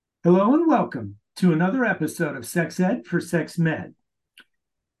Hello and welcome to another episode of Sex Ed for Sex Med,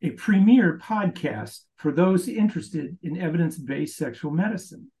 a premier podcast for those interested in evidence-based sexual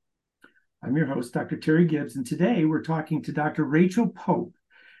medicine. I'm your host, Dr. Terry Gibbs, and today we're talking to Dr. Rachel Pope,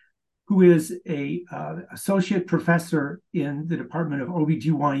 who is a associate professor in the Department of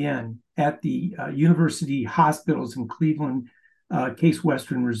OBGYN at the University Hospitals in Cleveland, Case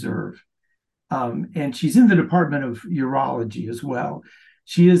Western Reserve. And she's in the Department of Urology as well.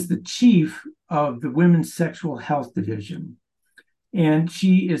 She is the chief of the Women's Sexual Health Division, and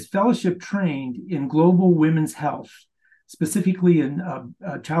she is fellowship trained in global women's health, specifically in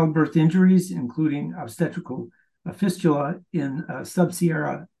childbirth injuries, including obstetrical fistula in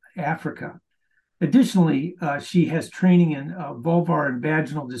sub-Saharan Africa. Additionally, she has training in vulvar and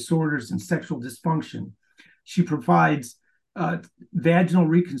vaginal disorders and sexual dysfunction. She provides vaginal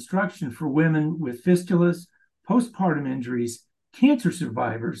reconstruction for women with fistulas, postpartum injuries, cancer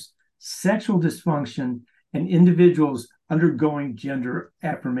survivors, sexual dysfunction, and individuals undergoing gender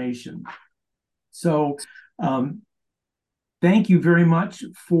affirmation. So thank you very much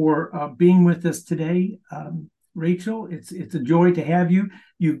for being with us today, Rachel. It's a joy to have you.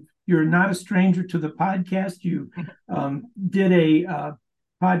 You're not a stranger to the podcast. You did a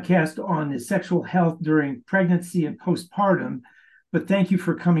podcast on the sexual health during pregnancy and postpartum, but thank you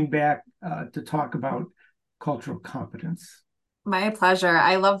for coming back to talk about cultural competence. My pleasure.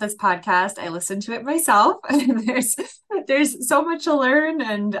 I love this podcast. I listen to it myself. There's so much to learn,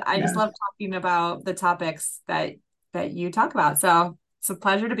 and I just Yes. love talking about the topics that you talk about. So it's a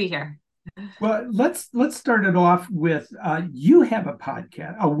pleasure to be here. Well, let's start it off with you have a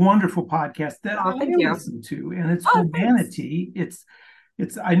podcast, a wonderful podcast that Oh, I thank you. listen to, and it's Oh, thanks. Humanity. It's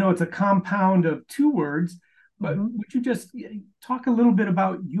I know it's a compound of two words, but Mhm. would you just talk a little bit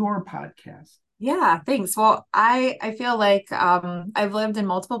about your podcast? Yeah, thanks. Well, I feel like I've lived in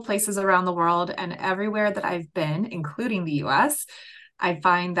multiple places around the world, and everywhere that I've been, including the US, I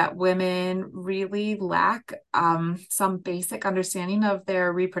find that women really lack some basic understanding of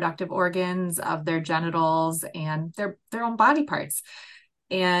their reproductive organs, of their genitals, and their own body parts.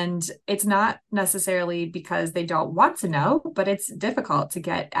 And it's not necessarily because they don't want to know, but it's difficult to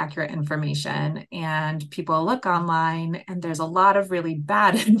get accurate information. And people look online, and there's a lot of really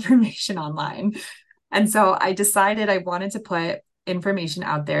bad information online. And so I decided I wanted to put information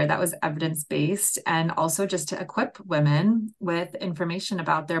out there that was evidence-based and also just to equip women with information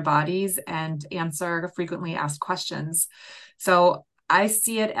about their bodies and answer frequently asked questions. So I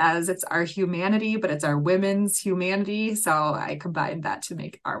see it as it's our humanity, but it's our women's humanity. So I combined that to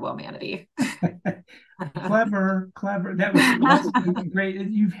make our womanity. Clever, clever. That's great.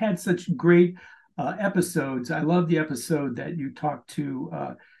 You've had such great episodes. I love the episode that you talked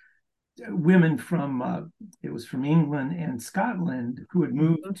to women from it was from England and Scotland who had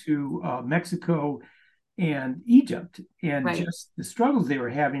moved to Mexico and Egypt, and Right. just the struggles they were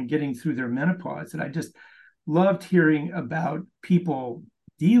having getting through their menopause. And I just loved hearing about people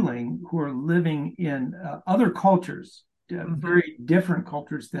dealing who are living in other cultures, Mhm. very different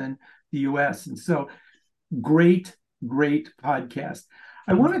cultures than the US. And so great, great podcast.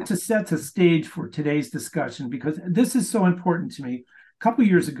 I Thank wanted you. to set the stage for today's discussion because this is so important to me. A couple of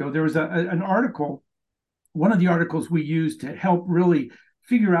years ago, there was an article, one of the articles we used to help really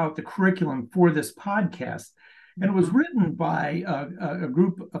figure out the curriculum for this podcast. And it was Mhm. written by a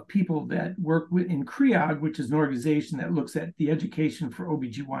group of people that work in CREOG, which is an organization that looks at the education for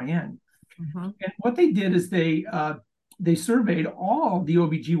OBGYN. Mhm. And what they did is they surveyed all the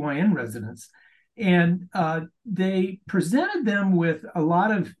OBGYN residents, and they presented them with a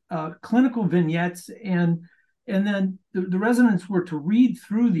lot of clinical vignettes, and then the residents were to read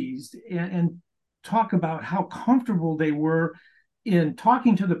through these and talk about how comfortable they were in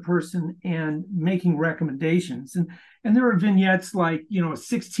talking to the person and making recommendations. And there are vignettes like, a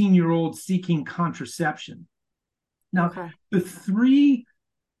 16-year-old seeking contraception. Now, Okay. the three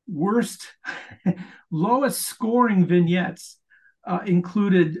worst, lowest scoring vignettes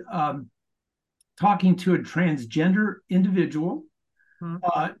included talking to a transgender individual, Mhm.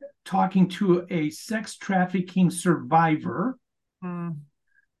 uh, talking to a sex trafficking survivor, Mhm.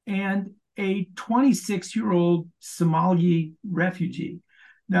 and a 26-year-old Somali refugee.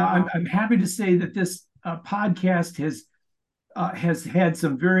 Now, I'm, Wow. I'm happy to say that this podcast has had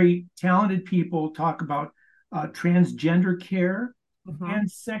some very talented people talk about transgender care Mhm.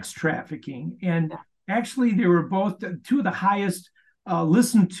 and sex trafficking. And Yeah. actually, they were both two of the highest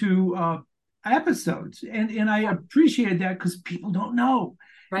listened to episodes. And I Yeah. appreciated that because people don't know.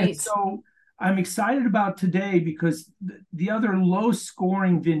 And Right. so I'm excited about today because the other low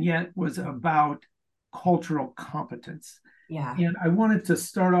scoring vignette was about cultural competence. Yeah. And I wanted to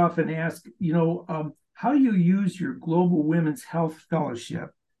start off and ask, how do you use your Global Women's Health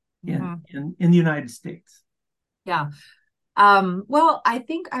Fellowship in, Mhm. in the United States? Yeah. Well, I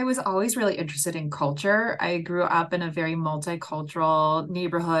think I was always really interested in culture. I grew up in a very multicultural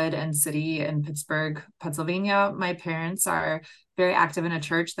neighborhood and city in Pittsburgh, Pennsylvania. My parents are very active in a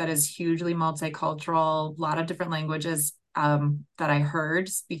church that is hugely multicultural, a lot of different languages that I heard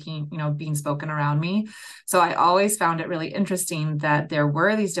speaking, being spoken around me. So I always found it really interesting that there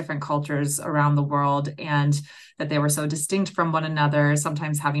were these different cultures around the world and that they were so distinct from one another,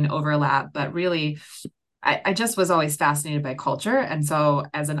 sometimes having overlap, but really I just was always fascinated by culture. And so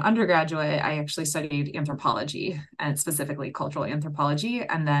as an undergraduate, I actually studied anthropology and specifically cultural anthropology,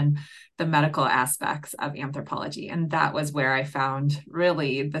 and then the medical aspects of anthropology. And that was where I found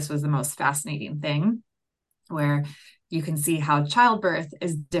really this was the most fascinating thing, where you can see how childbirth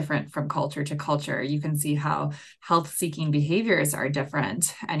is different from culture to culture. You can see how health seeking behaviors are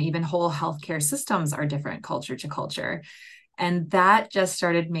different, and even whole healthcare systems are different culture to culture. And that just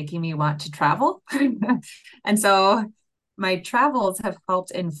started making me want to travel. And so my travels have helped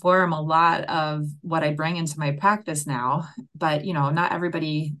inform a lot of what I bring into my practice now. But not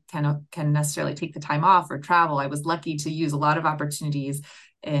everybody can necessarily take the time off or travel. I was lucky to use a lot of opportunities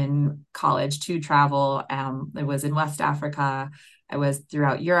in college to travel. I was in West Africa. I was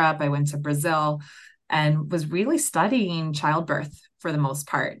throughout Europe. I went to Brazil and was really studying childbirth for the most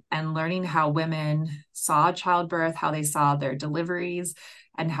part and learning how women saw childbirth, how they saw their deliveries,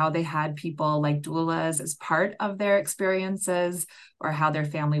 and how they had people like doulas as part of their experiences, or how their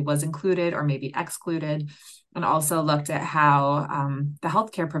family was included or maybe excluded. And also looked at how the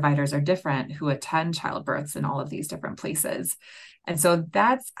healthcare providers are different who attend childbirths in all of these different places. And so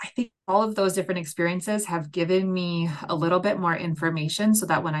I think all of those different experiences have given me a little bit more information so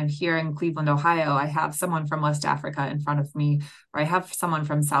that when I'm here in Cleveland, Ohio, I have someone from West Africa in front of me, or I have someone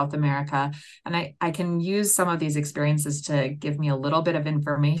from South America, and I can use some of these experiences to give me a little bit of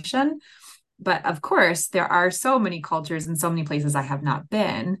information. But of course, there are so many cultures and so many places I have not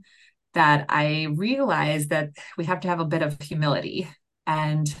been that I realize that we have to have a bit of humility.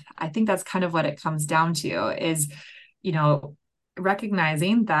 And I think that's kind of what it comes down to is, you know,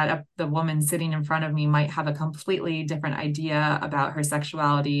 recognizing that the woman sitting in front of me might have a completely different idea about her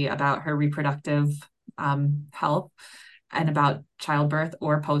sexuality, about her reproductive health, and about childbirth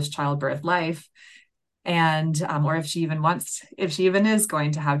or post childbirth life. And, or if she even is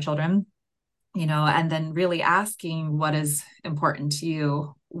going to have children, and then really asking what is important to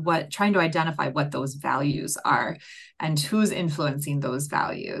you, trying to identify what those values are and who's influencing those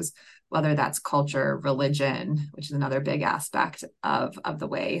values, whether that's culture, religion, which is another big aspect of the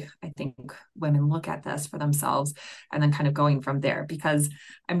way I think women look at this for themselves, and then kind of going from there, because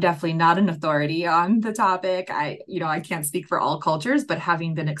I'm definitely not an authority on the topic. I can't speak for all cultures, but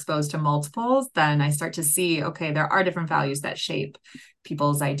having been exposed to multiples, then I start to see, okay, there are different values that shape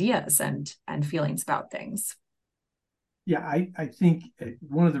people's ideas and feelings about things. Yeah, I think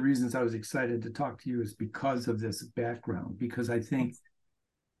one of the reasons I was excited to talk to you is because of this background, because I think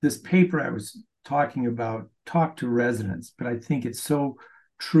this paper I was talking about talked to residents, but I think it's so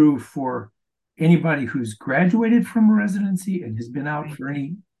true for anybody who's graduated from residency and has been out Right. for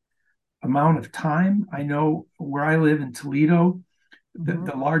any amount of time. I know where I live in Toledo, Mm-hmm.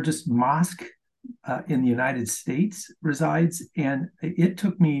 the largest mosque in the United States resides. And it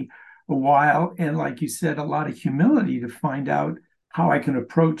took me a while, and like you said, a lot of humility to find out how I can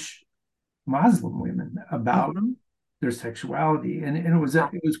approach Muslim women about Mm-hmm. their sexuality. And it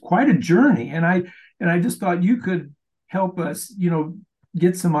was quite a journey. And I just thought you could help us,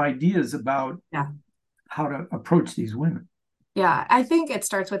 get some ideas about Yeah. how to approach these women. Yeah, I think it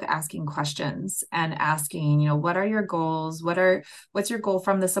starts with asking questions and asking, what are your goals? What's your goal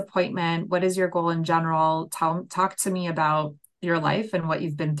from this appointment? What is your goal in general? Talk to me about your life and what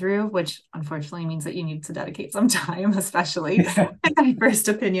you've been through, which unfortunately means that you need to dedicate some time, especially in my first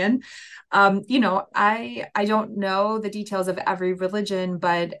opinion. I don't know the details of every religion,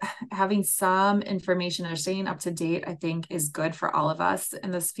 but having some information or staying up to date, I think, is good for all of us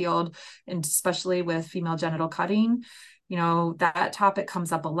in this field, and especially with female genital cutting. That topic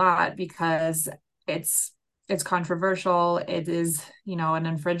comes up a lot because it's it's controversial. It is, an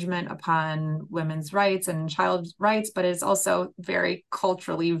infringement upon women's rights and child's rights, but it's also very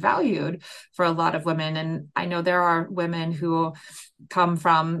culturally valued for a lot of women. And I know there are women who come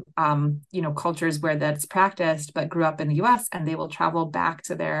from, cultures where that's practiced, but grew up in the US, and they will travel back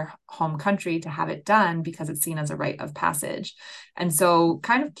to their home country to have it done because it's seen as a rite of passage. And so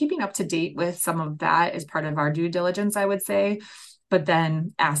kind of keeping up to date with some of that is part of our due diligence, I would say, but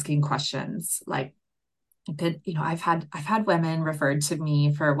then asking questions like, I've had women referred to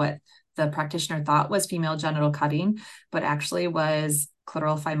me for what the practitioner thought was female genital cutting, but actually was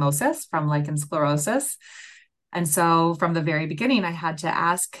clitoral phimosis from lichen sclerosis. And so from the very beginning, I had to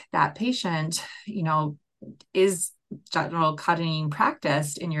ask that patient, is genital cutting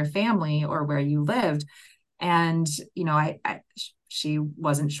practiced in your family or where you lived? And, she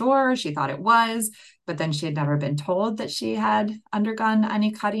wasn't sure. She thought it was, but then she had never been told that she had undergone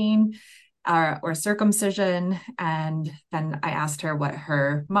any cutting or circumcision. And then I asked her what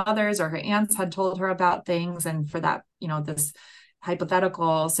her mothers or her aunts had told her about things. And for that, this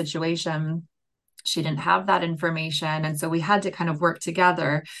hypothetical situation, she didn't have that information. And so we had to kind of work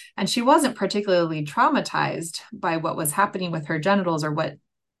together. And she wasn't particularly traumatized by what was happening with her genitals or what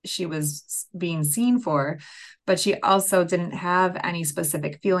she was being seen for, but she also didn't have any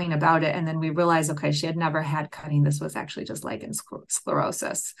specific feeling about it. And then we realized, okay, she had never had cutting. This was actually just lichen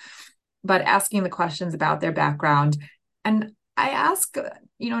sclerosis. But asking the questions about their background. And I ask,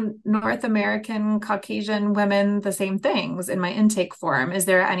 North American Caucasian women the same things in my intake form. Is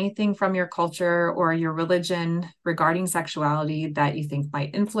there anything from your culture or your religion regarding sexuality that you think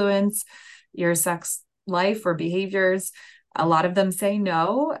might influence your sex life or behaviors? A lot of them say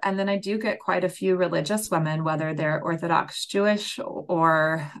no. And then I do get quite a few religious women, whether they're Orthodox Jewish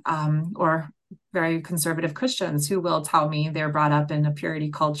or very conservative Christians, who will tell me they're brought up in a purity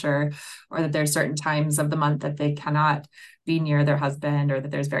culture, or that there's certain times of the month that they cannot be near their husband, or that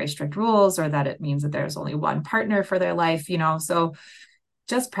there's very strict rules, or that it means that there's only one partner for their life, So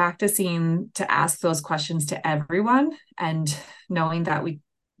just practicing to ask those questions to everyone, and knowing that we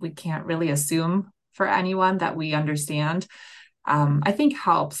can't really assume for anyone that we understand, I think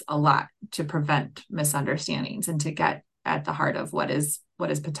helps a lot to prevent misunderstandings and to get at the heart of what is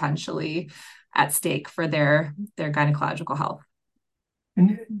potentially at stake for their gynecological health.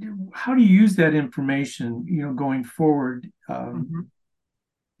 And how do you use that information, going forward? Yeah.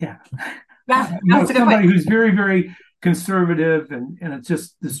 Yeah, that's a good Somebody point. who's very, very conservative and it's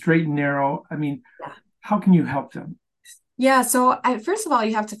just the straight and narrow. I mean, how can you help them? Yeah. So first of all,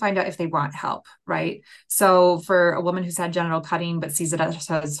 you have to find out if they want help, right? So for a woman who's had genital cutting but sees it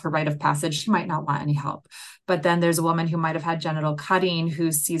as her rite of passage, she might not want any help. But then there's a woman who might have had genital cutting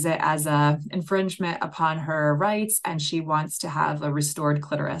who sees it as a infringement upon her rights, and she wants to have a restored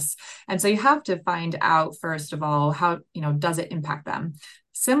clitoris. And so you have to find out, first of all, how, does it impact them?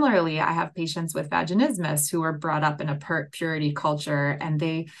 Similarly, I have patients with vaginismus who were brought up in a purity culture, and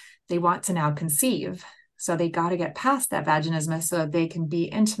they want to now conceive. So they got to get past that vaginismus so they can be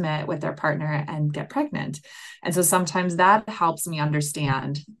intimate with their partner and get pregnant. And so sometimes that helps me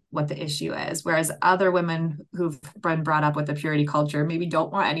understand what the issue is. Whereas other women who've been brought up with the purity culture maybe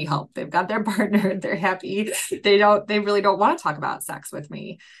don't want any help. They've got their partner, they're happy. They really don't want to talk about sex with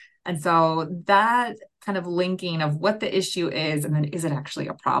me. And so that kind of linking of what the issue is, and then is it actually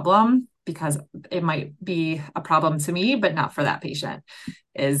a problem? Because it might be a problem to me, but not for that patient,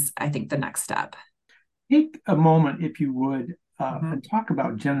 is, I think, the next step. Take a moment, if you would, Mm-hmm. and talk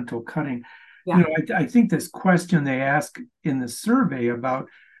about genital cutting. Yeah. I think this question they ask in the survey about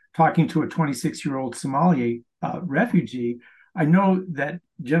talking to a 26-year-old Somali refugee, I know that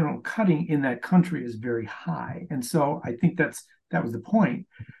genital cutting in that country is very high, and so I think that was the point.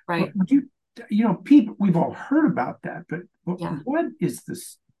 But Right. people, we've all heard about that, but Yeah. what is the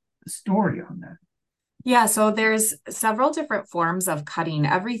story on that? Yeah, so there's several different forms of cutting,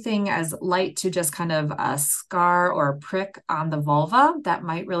 everything as light to just kind of a scar or a prick on the vulva that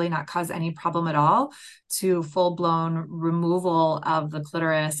might really not cause any problem at all, to full-blown removal of the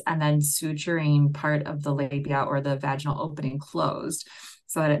clitoris and then suturing part of the labia or the vaginal opening closed,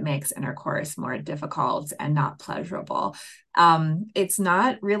 so that it makes intercourse more difficult and not pleasurable. It's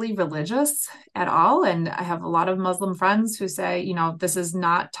not really religious at all. And I have a lot of Muslim friends who say, this is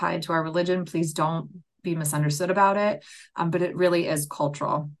not tied to our religion. Please don't be misunderstood about it. But it really is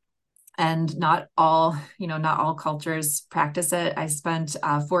cultural. And not all cultures practice it. I spent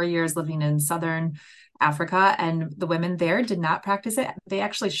 4 years living in Southern Africa, and the women there did not practice it. They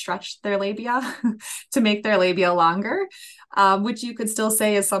actually stretched their labia to make their labia longer, which you could still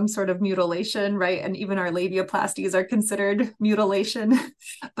say is some sort of mutilation, right? And even our labiaplasties are considered mutilation.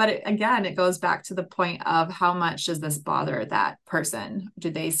 But again, it goes back to the point of how much does this bother that person?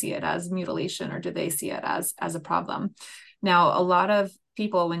 Do they see it as mutilation, or do they see it as a problem? Now, a lot of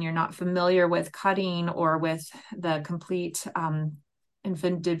people, when you're not familiar with cutting or with the complete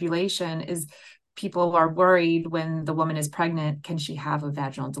infundibulation, is people are worried when the woman is pregnant, can she have a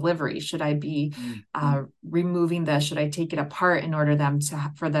vaginal delivery? Should I be removing this? Should I take it apart in order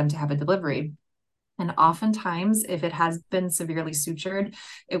for them to have a delivery? And oftentimes, if it has been severely sutured,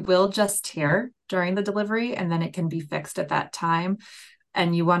 it will just tear during the delivery and then it can be fixed at that time.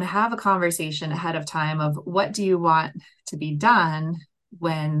 And you want to have a conversation ahead of time of what do you want to be done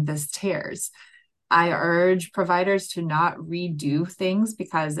when this tears. I urge providers to not redo things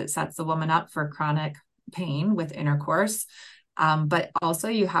because it sets the woman up for chronic pain with intercourse. But also,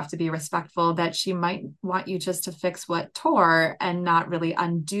 you have to be respectful that she might want you just to fix what tore and not really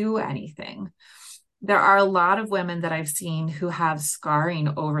undo anything. There are a lot of women that I've seen who have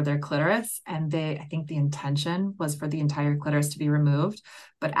scarring over their clitoris, and I think the intention was for the entire clitoris to be removed.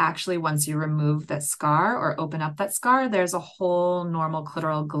 But actually, once you remove that scar or open up that scar, there's a whole normal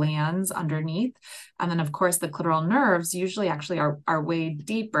clitoral glands underneath. And then, of course, the clitoral nerves usually actually are way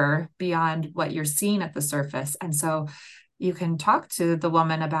deeper beyond what you're seeing at the surface. And so you can talk to the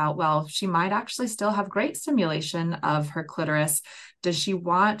woman about, well, she might actually still have great stimulation of her clitoris. Does she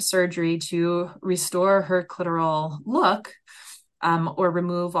want surgery to restore her clitoral look, or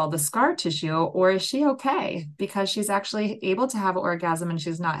remove all the scar tissue? Or is she okay because she's actually able to have an orgasm and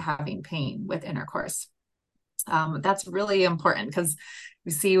she's not having pain with intercourse? That's really important because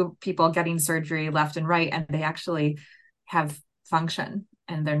we see people getting surgery left and right, and they actually have function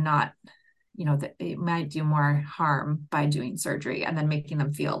and they're not, that it might do more harm by doing surgery and then making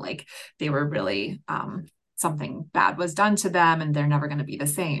them feel like they were really something bad was done to them and they're never going to be the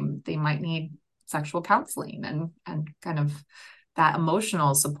same. They might need sexual counseling and kind of that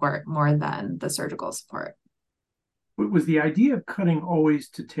emotional support more than the surgical support. Was the idea of cutting always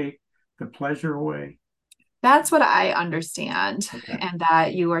to take the pleasure away? That's what I understand. Okay. And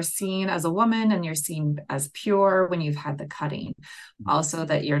that you are seen as a woman and you're seen as pure when you've had the cutting. Also,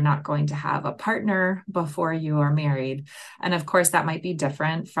 that you're not going to have a partner before you are married. And of course, that might be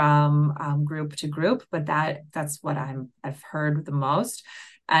different from group to group, but that's what I've heard the most.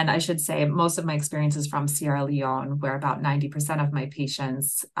 And I should say, most of my experience is from Sierra Leone, where about 90% of my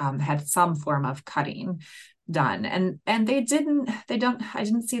patients had some form of cutting done. And I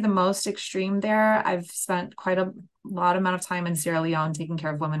didn't see the most extreme there. I've spent quite a lot amount of time in Sierra Leone taking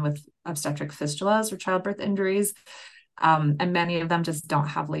care of women with obstetric fistulas or childbirth injuries. And many of them just don't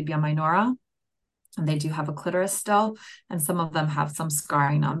have labia minora. And they do have a clitoris still. And some of them have some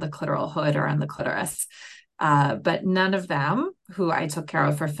scarring on the clitoral hood or on the clitoris. But none of them who I took care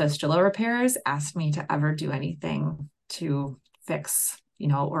of for fistula repairs asked me to ever do anything to fix,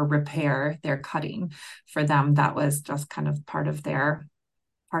 or repair their cutting. For them, that was just kind of part of their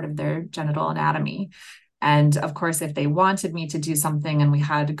genital anatomy. And of course, if they wanted me to do something and we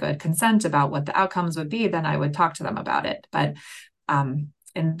had good consent about what the outcomes would be, then I would talk to them about it. But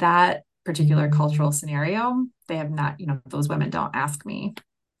in that particular cultural scenario, they have not, those women don't ask me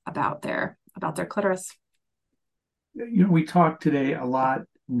about their clitoris. We talk today a lot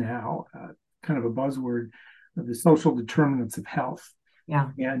now, kind of a buzzword, of the social determinants of health. Yeah.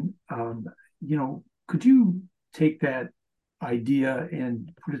 And, could you take that idea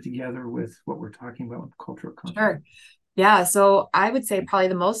and put it together with what we're talking about with cultural context? Sure. Yeah. So I would say probably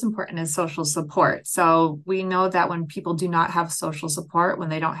the most important is social support. So we know that when people do not have social support, when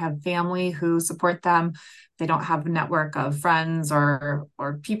they don't have family who support them, they don't have a network of friends or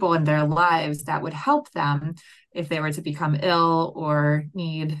people in their lives that would help them if they were to become ill or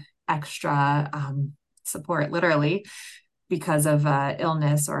need extra support, literally, because of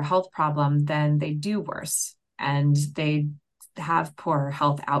illness or health problem, then they do worse and they have poor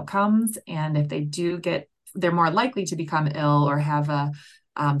health outcomes. And if they do they're more likely to become ill or have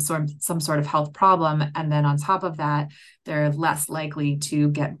some sort of health problem. And then on top of that, they're less likely to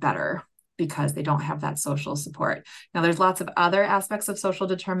get better because they don't have that social support. Now, there's lots of other aspects of social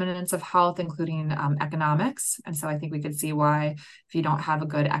determinants of health, including economics. And so I think we could see why if you don't have a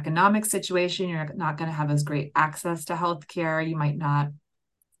good economic situation, you're not going to have as great access to healthcare. You might not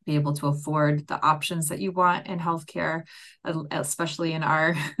be able to afford the options that you want in healthcare, especially in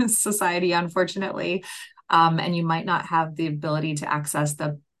our society, unfortunately. And you might not have the ability to access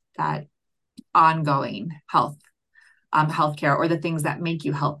that ongoing healthcare or the things that make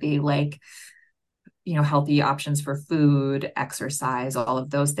you healthy, like healthy options for food, exercise, all of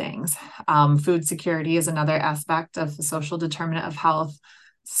those things. Food security is another aspect of the social determinant of health.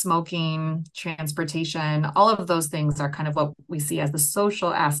 Smoking, transportation, all of those things are kind of what we see as the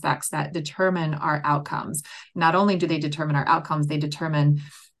social aspects that determine our outcomes. Not only do they determine our outcomes, they determine,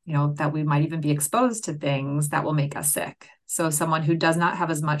 that we might even be exposed to things that will make us sick. So someone who does not have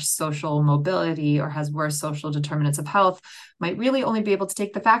as much social mobility or has worse social determinants of health might really only be able to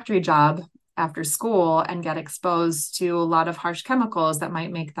take the factory job after school and get exposed to a lot of harsh chemicals that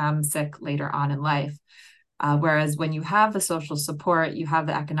might make them sick later on in life. Whereas when you have the social support, you have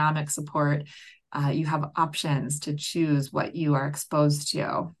the economic support, You have options to choose what you are exposed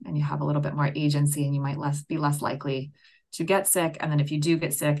to, and you have a little bit more agency, and you might be less likely to get sick. And then if you do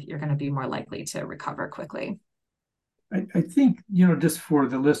get sick, you're going to be more likely to recover quickly. I think, just for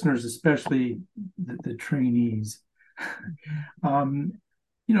the listeners, especially the trainees, um,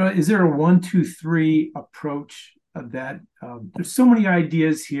 is there a 1, 2, 3 approach that there's so many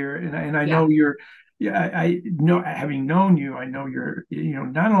ideas here, and I Yeah. know you're, yeah, I know, having known you, I know you're,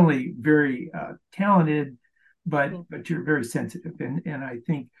 not only very talented, but you're very sensitive, and I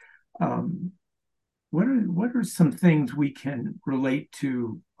think, um, what are some things we can relate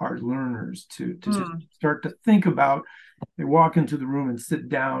to our learners to just Mm. start to think about? They walk into the room and sit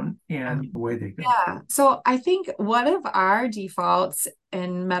down, and away they go. Yeah. So I think one of our defaults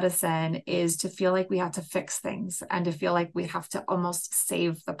in medicine is to feel like we have to fix things and to feel like we have to almost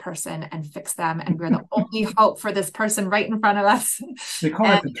save the person and fix them. And we're the only hope for this person right in front of us. They call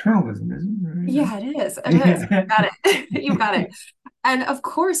And that paternalism, isn't yeah, it is. It is. it? Got it. You got it. And of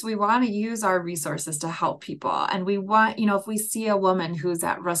course, we want to use our resources to help people. And we want, if we see a woman who's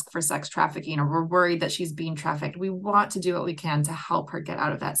at risk for sex trafficking or we're worried that she's being trafficked, we want to do what we can to help her get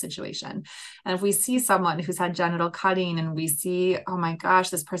out of that situation. And if we see someone who's had genital cutting and we see, oh my gosh,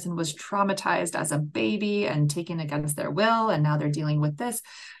 this person was traumatized as a baby and taken against their will, and now they're dealing with this,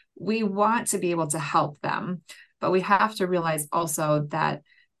 we want to be able to help them. But we have to realize also that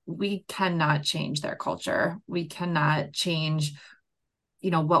we cannot change their culture. We cannot change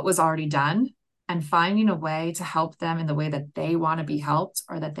what was already done, and finding a way to help them in the way that they want to be helped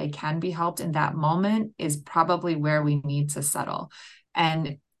or that they can be helped in that moment is probably where we need to settle.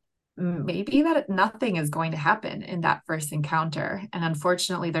 And maybe that nothing is going to happen in that first encounter. And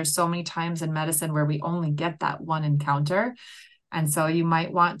unfortunately, there's so many times in medicine where we only get that one encounter. And so you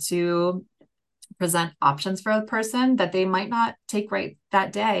might want to present options for a person that they might not take right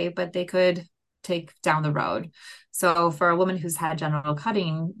that day, but they could take down the road. So for a woman who's had genital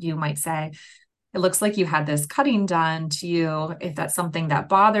cutting, you might say, it looks like you had this cutting done to you. If that's something that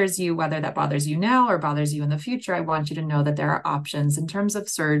bothers you, whether that bothers you now or bothers you in the future, I want you to know that there are options in terms of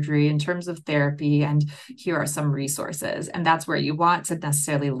surgery, in terms of therapy, and here are some resources. And that's where you want to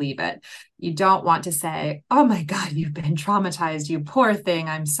necessarily leave it. You don't want to say, oh my God, you've been traumatized, you poor thing.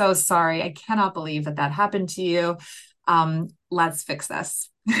 I'm so sorry. I cannot believe that happened to you. Let's fix this.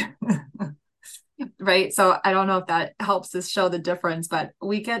 Right. So I don't know if that helps us show the difference, but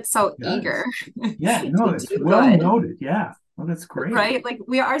we get so eager Yeah, no, to that's do well good. noted. Yeah. Well, that's great. Right. Like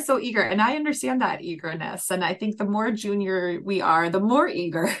we are so eager. And I understand that eagerness. And I think the more junior we are, the more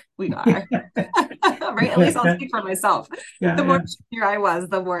eager we are. Right. At least I'll speak for myself. The more Yeah, junior I was,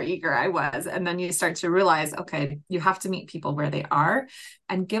 the more eager I was. And then you start to realize, okay, you have to meet people where they are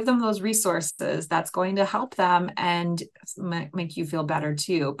and give them those resources that's going to help them and make you feel better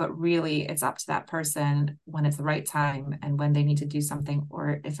too. But really, it's up to that person when it's the right time and when they need to do something,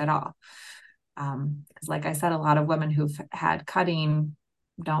 or if at all. Because like I said, a lot of women who've had cutting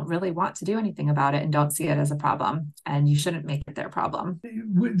don't really want to do anything about it and don't see it as a problem. And you shouldn't make it their problem.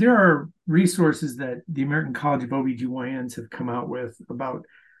 there are resources that the American College of OB/GYNs have come out with about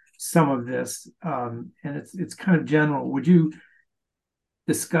some of this, and it's kind of general. Would you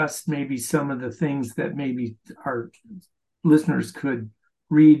discuss maybe some of the things that maybe our listeners could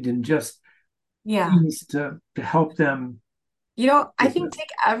read and just Yeah. things to help them I with think this? take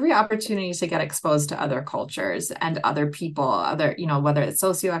every opportunity to get exposed to other cultures and other people, whether it's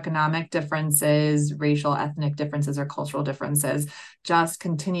socioeconomic differences, racial, ethnic differences, or cultural differences, just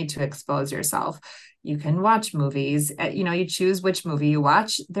continue to expose yourself. You can watch movies, you choose which movie you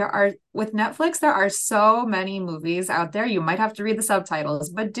watch. With Netflix, there are so many movies out there. You might have to read the subtitles,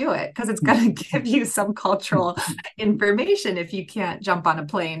 but do it because it's going to give you some cultural information if you can't jump on a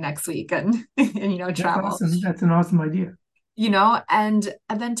plane next week and That's travel. awesome. That's an awesome idea. And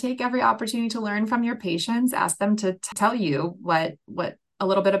then take every opportunity to learn from your patients, ask them to tell you what a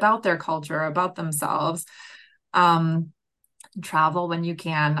little bit about their culture, about themselves. um Travel when you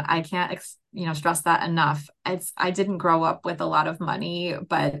can. I can't stress that enough. I didn't grow up with a lot of money,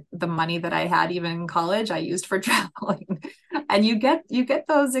 but the money that I had even in college I used for traveling. And you get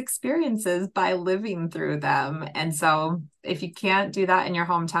those experiences by living through them. And so if you can't do that in your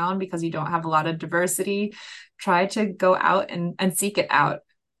hometown because you don't have a lot of diversity, try to go out and seek it out,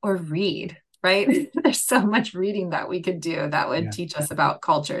 or read, right? There's so much reading that we could do that would Yeah. teach us about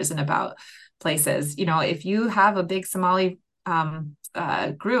cultures and about places. If you have a big Somali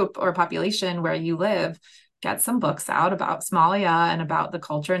group or population where you live, get some books out about Somalia and about the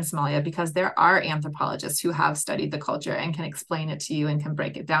culture in Somalia, because there are anthropologists who have studied the culture and can explain it to you and can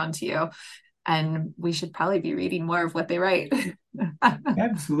break it down to you. And we should probably be reading more of what they write.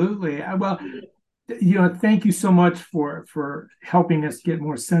 Absolutely. Well, Thank you so much for helping us get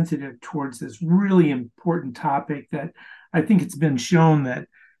more sensitive towards this really important topic that I think it's been shown that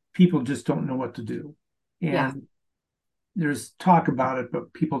people just don't know what to do. Yeah. And there's talk about it,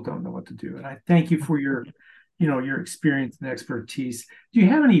 but people don't know what to do. And I thank you for your experience and expertise. Do you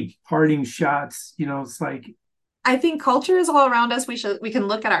have any parting shots? It's like, I think culture is all around us. We can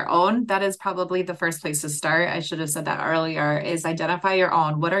look at our own. That is probably the first place to start. I should have said that earlier, is identify your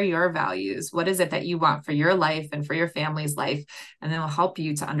own. What are your values? What is it that you want for your life and for your family's life? And then it'll help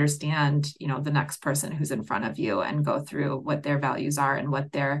you to understand, the next person who's in front of you and go through what their values are and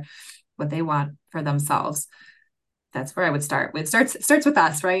what they want for themselves. That's where I would start. It starts with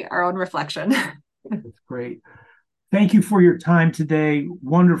us, right? Our own reflection. that's great. Thank you for your time today.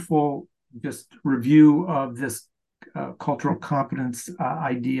 Wonderful just review of this cultural competence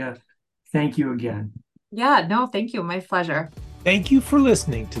idea. Thank you again. Yeah, no, thank you. My pleasure. Thank you for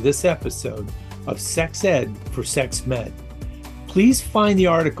listening to this episode of Sex Ed for Sex Med. Please find the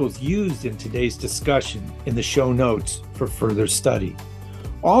articles used in today's discussion in the show notes for further study.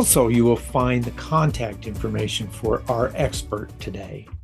 Also, you will find the contact information for our expert today.